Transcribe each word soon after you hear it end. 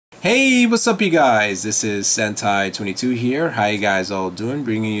Hey, what's up you guys? This is Sentai22 here. How you guys all doing?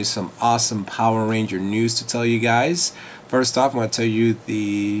 Bringing you some awesome Power Ranger news to tell you guys. First off, I'm going to tell you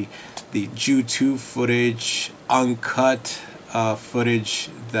the ZYU footage, uncut footage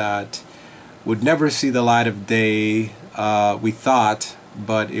that would never see the light of day, we thought,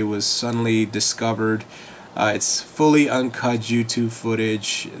 but it was suddenly discovered. It's fully uncut ZYU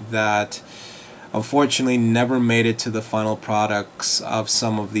footage that unfortunately never made it to the final products of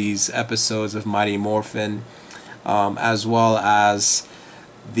some of these episodes of Mighty Morphin, as well as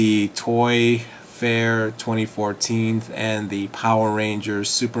the Toy Fair 2014 and the Power Rangers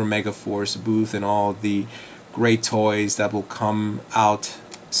Super Mega Force booth and all the great toys that will come out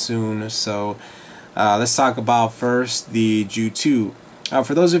soon. So let's talk about first the ZYU.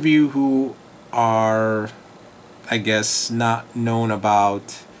 For those of you who are, I guess, not known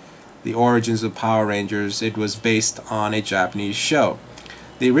about the origins of Power Rangers, it was based on a Japanese show.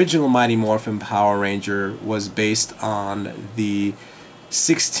 The original Mighty Morphin Power Ranger was based on the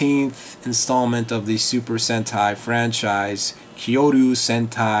 16th installment of the Super Sentai franchise, Kyoryu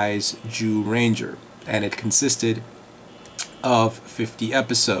Sentai's ZYU Ranger, and it consisted of 50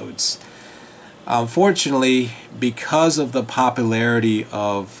 episodes. Unfortunately, because of the popularity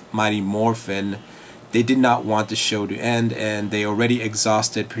of Mighty Morphin, they did not want the show to end, and they already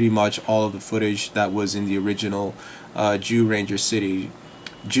exhausted pretty much all of the footage that was in the original ZYU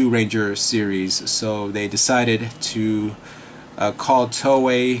Ranger series. So they decided to call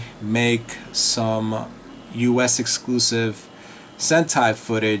Toei, make some US exclusive Sentai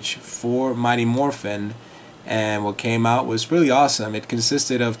footage for Mighty Morphin, and what came out was really awesome. It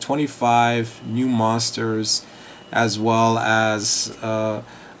consisted of 25 new monsters, as well as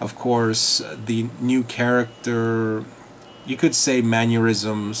of course, the new character, you could say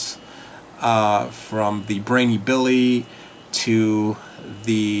mannerisms, from the Brainy Billy to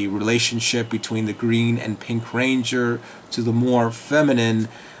the relationship between the Green and Pink Ranger to the more feminine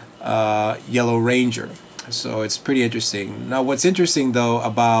Yellow Ranger. So it's pretty interesting. Now what's interesting though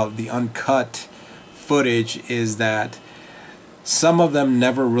about the uncut footage is that some of them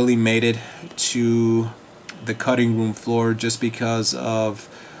never really made it to the cutting room floor just because of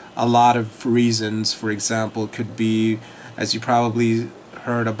a lot of reasons. For example, it could be, as you probably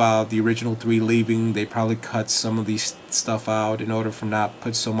heard about the original 3 leaving, they probably cut some of these stuff out in order for not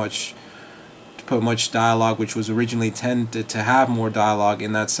put much dialogue, which was originally intended to have more dialogue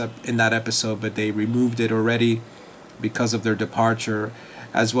in that episode, but they removed it already because of their departure,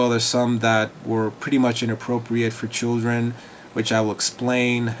 as well as some that were pretty much inappropriate for children, which I will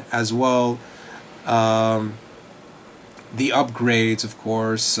explain as well. The upgrades, of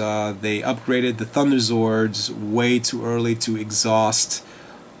course, they upgraded the Thunder Zords way too early to exhaust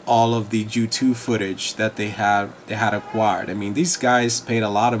all of the ZYU footage that they had acquired. I mean, these guys paid a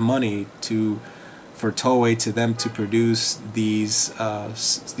lot of money for Toei to produce these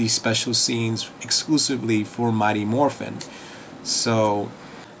special scenes exclusively for Mighty Morphin. So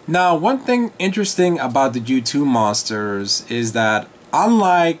now, one thing interesting about the ZYU monsters is that,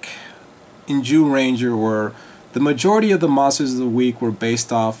 unlike in ZYU Ranger, where the majority of the monsters of the week were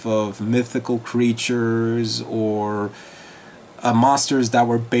based off of mythical creatures or monsters that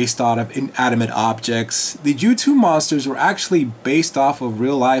were based out of inanimate objects, the ZYU monsters were actually based off of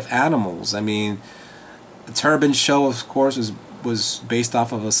real-life animals. I mean, the Turban Show, of course, was based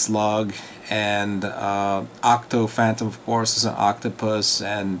off of a slug, and Octo Phantom, of course, is an octopus,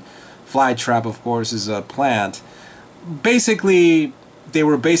 and Flytrap, of course, is a plant. Basically, they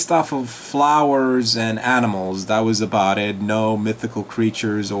were based off of flowers and animals. That was about it. No mythical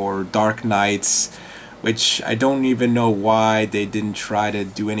creatures or dark knights, which I don't even know why they didn't try to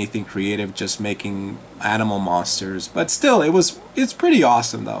do anything creative, just making animal monsters. But still, it's pretty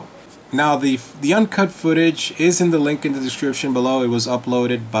awesome though. Now the uncut footage is in the link in the description below. It was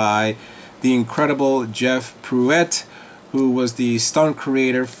uploaded by the incredible Jeff Pruitt, who was the stunt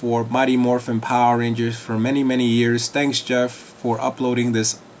creator for Mighty Morphin Power Rangers for many years. Thanks, Jeff, for uploading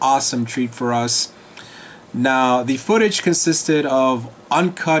this awesome treat for us. Now, the footage consisted of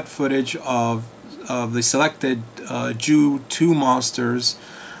uncut footage of the selected ZYU monsters,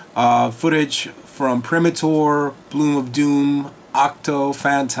 footage from Primitor, Bloom of Doom, Octo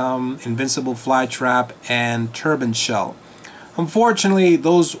Phantom, Invincible Flytrap, and Turban Shell. Unfortunately,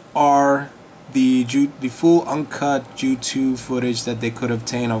 those are the full uncut ZYU footage that they could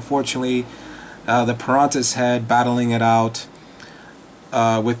obtain. Unfortunately, the Piranha's head battling it out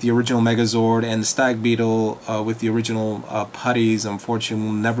with the original Megazord, and the Stag Beetle with the original putties, unfortunately,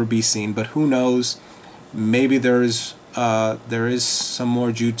 will never be seen. But who knows? Maybe there is some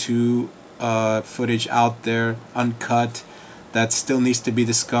more ZYU footage out there, uncut, that still needs to be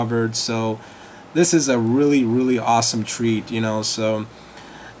discovered. So this is a really awesome treat, you know. So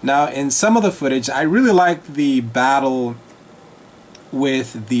now in some of the footage, I really like the battle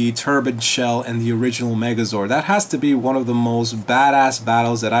with the Turbine Shell and the original Megazord. That has to be one of the most badass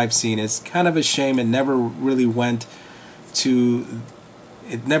battles that I've seen. It's kind of a shame it never really went into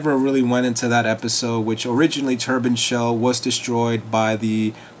that episode, which originally Turbine Shell was destroyed by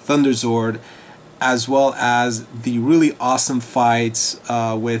the Thunderzord, as well as the really awesome fights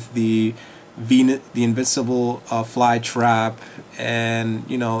with the invincible fly trap, and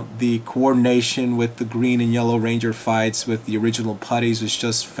you know, the coordination with the Green and Yellow Ranger fights with the original putties was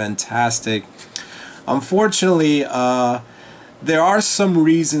just fantastic. Unfortunately, there are some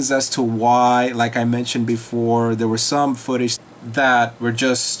reasons as to why, like I mentioned before, there were some footage that were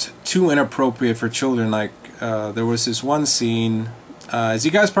just too inappropriate for children. Like there was this one scene, as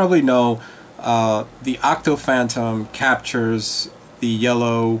you guys probably know, the Octo Phantom captures the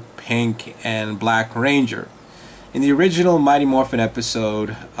yellow, pink, and black Ranger. In the original Mighty Morphin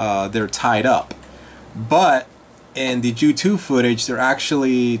episode, they're tied up, but in the ZYU footage, they're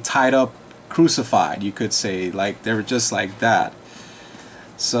actually tied up, crucified, you could say. Like, they were just like that.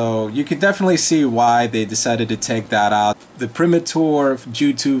 So you could definitely see why they decided to take that out. The Primitor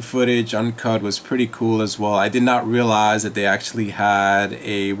ZYU footage uncut was pretty cool as well. I did not realize that they actually had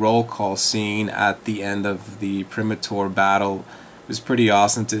a roll call scene at the end of the Primitor battle. It was pretty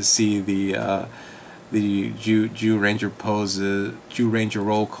awesome to see the ZYU Ranger poses, ZYU Ranger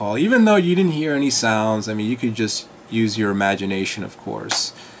roll call. Even though you didn't hear any sounds, I mean, you could just use your imagination, of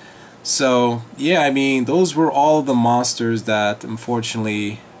course. So yeah, I mean, those were all the monsters that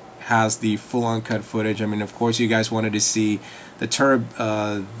unfortunately has the full uncut footage. I mean, of course, you guys wanted to see the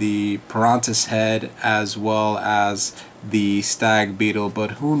the Piranha's head as well as the stag beetle,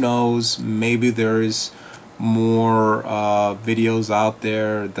 but who knows? Maybe there is more videos out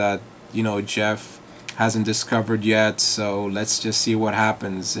there that, you know, Jeff hasn't discovered yet. So let's just see what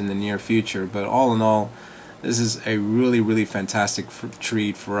happens in the near future. But all in all, this is a really fantastic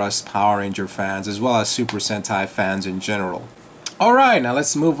treat for us Power Ranger fans, as well as Super Sentai fans in general. Alright, now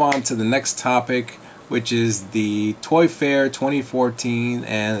let's move on to the next topic, which is the Toy Fair 2014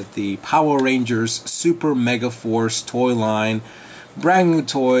 and the Power Rangers Super Mega Force toy line. Brand new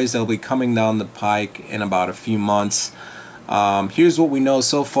toys that will be coming down the pike in about a few months. Here's what we know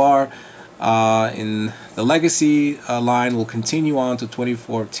so far. In the Legacy line will continue on to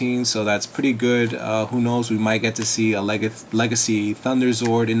 2014, so that's pretty good. Who knows, we might get to see a Legacy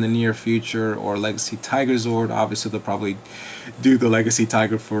Thunderzord in the near future, or Legacy Tiger Zord. Obviously they'll probably do the Legacy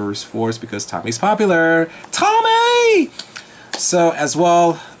Tiger Force because Tommy's popular. Tommy! So as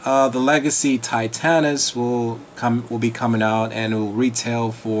well, the Legacy Titanus will be coming out, and it will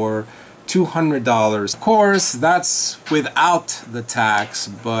retail for $200. Of course, that's without the tax,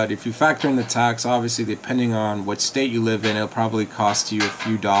 but if you factor in the tax, obviously depending on what state you live in, it'll probably cost you a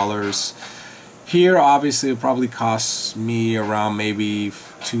few dollars. Here, obviously, it'll probably cost me around maybe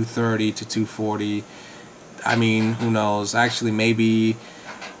 $230 to $240. I mean, who knows? Actually, maybe,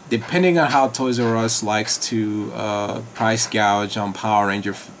 depending on how Toys R Us likes to price gouge on Power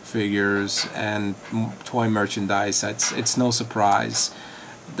Ranger figures and toy merchandise, it's no surprise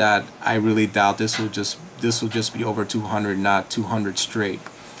that I really doubt this will just be over 200, not 200 straight.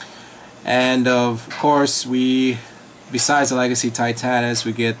 And of course, besides the Legacy Titanus,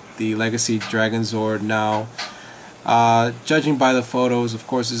 we get the Legacy Dragon Zord now. Judging by the photos, of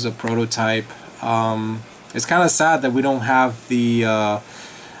course, this is a prototype. It's kind of sad that we don't have the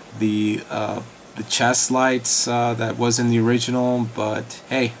chest lights that was in the original, but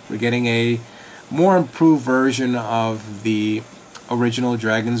hey, we're getting a more improved version of the original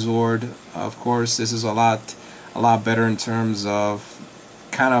Dragon Zord. Of course, this is a lot better in terms of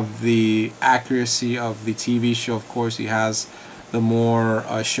kind of the accuracy of the TV show. Of course, he has the more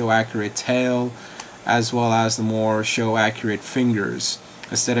show accurate tail, as well as the more show accurate fingers.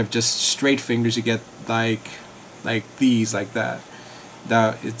 Instead of just straight fingers, you get like these, like that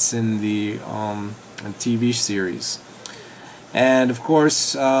it's in the TV series. And of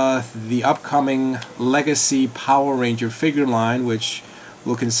course, the upcoming Legacy Power Ranger figure line, which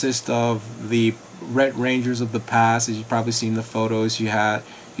will consist of the Red Rangers of the past. As you've probably seen the photos, you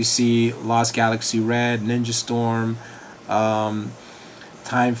see Lost Galaxy Red, Ninja Storm,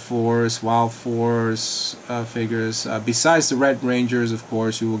 Time Force, Wild Force figures. Besides the Red Rangers, of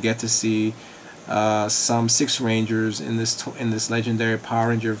course, we will get to see some 6 Rangers in this legendary Power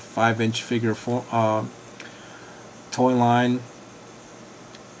Ranger 5-inch figure toy line,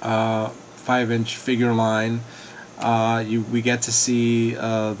 5-inch figure line. We get to see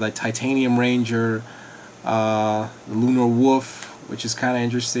the Titanium Ranger, the Lunar Wolf, which is kind of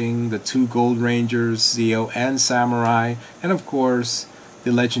interesting, the 2 Gold Rangers, Zeo and Samurai, and of course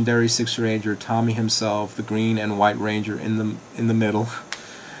the legendary 6 Ranger Tommy himself, the Green and White Ranger in the middle.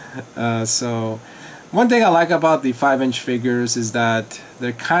 So one thing I like about the 5-inch figures is that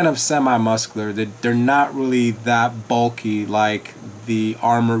they're kind of semi-muscular. They're not really that bulky like the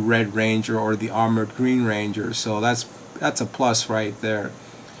armored Red Ranger or the armored Green Ranger, so that's a plus right there.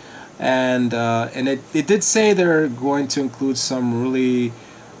 And it did say they're going to include some really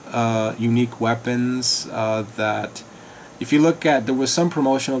unique weapons that, if you look at, there was some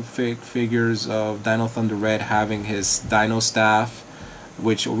promotional figures of Dino Thunder Red having his Dino Staff,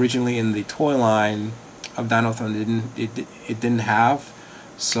 which originally in the toy line of Dino Thunder it didn't have.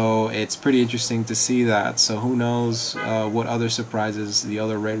 So it's pretty interesting to see that. So who knows what other surprises the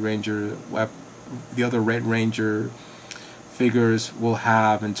other Red Ranger figures will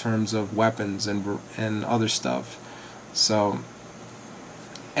have in terms of weapons and other stuff. So,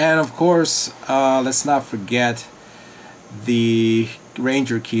 and of course, let's not forget the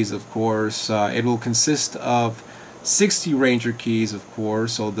Ranger keys. Of course, it will consist of 60 Ranger keys, of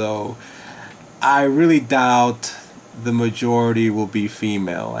course, although I really doubt the majority will be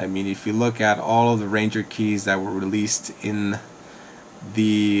female. I mean, if you look at all of the Ranger keys that were released in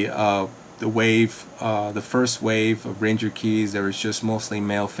the first wave of Ranger keys, there was just mostly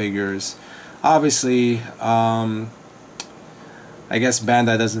male figures. Obviously, I guess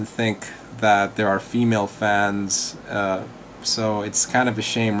Bandai doesn't think that there are female fans, so it's kind of a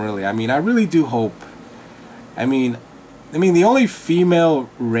shame, really. I mean, I really do hope. I mean, the only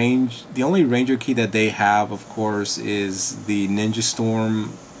Ranger key that they have, of course, is the Ninja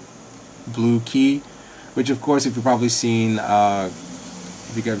Storm blue key, which, of course, if you've probably seen,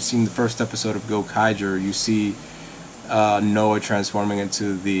 if you guys have seen the first episode of Go Kaiger, you see Noah transforming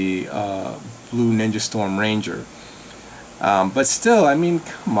into the blue Ninja Storm Ranger. But still, I mean,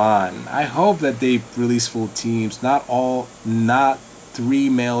 come on. I hope that they release full teams, not 3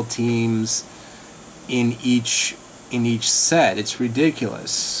 male teams in each set. It's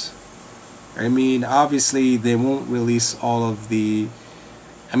ridiculous. I mean, obviously they won't release all of the,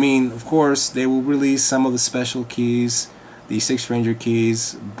 I mean, of course they will release some of the special keys, the 6 Ranger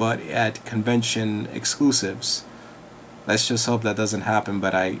keys, but at convention exclusives. Let's just hope that doesn't happen,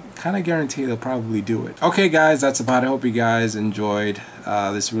 but I kind of guarantee they'll probably do it. Okay guys, that's about it. I hope you guys enjoyed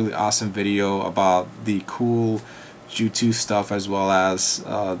this really awesome video about the cool ZYU stuff, as well as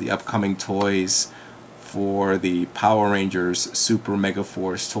the upcoming toys for the Power Rangers Super Mega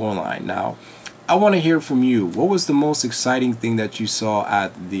Force toy line. Now, I want to hear from you. What was the most exciting thing that you saw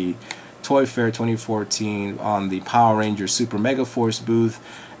at the Toy Fair 2014 on the Power Rangers Super Mega Force booth,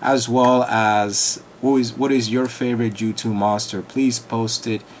 as well as what is your favorite ZYU monster? Please post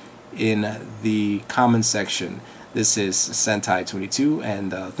it in the comment section. This is Sentai22,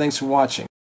 and thanks for watching.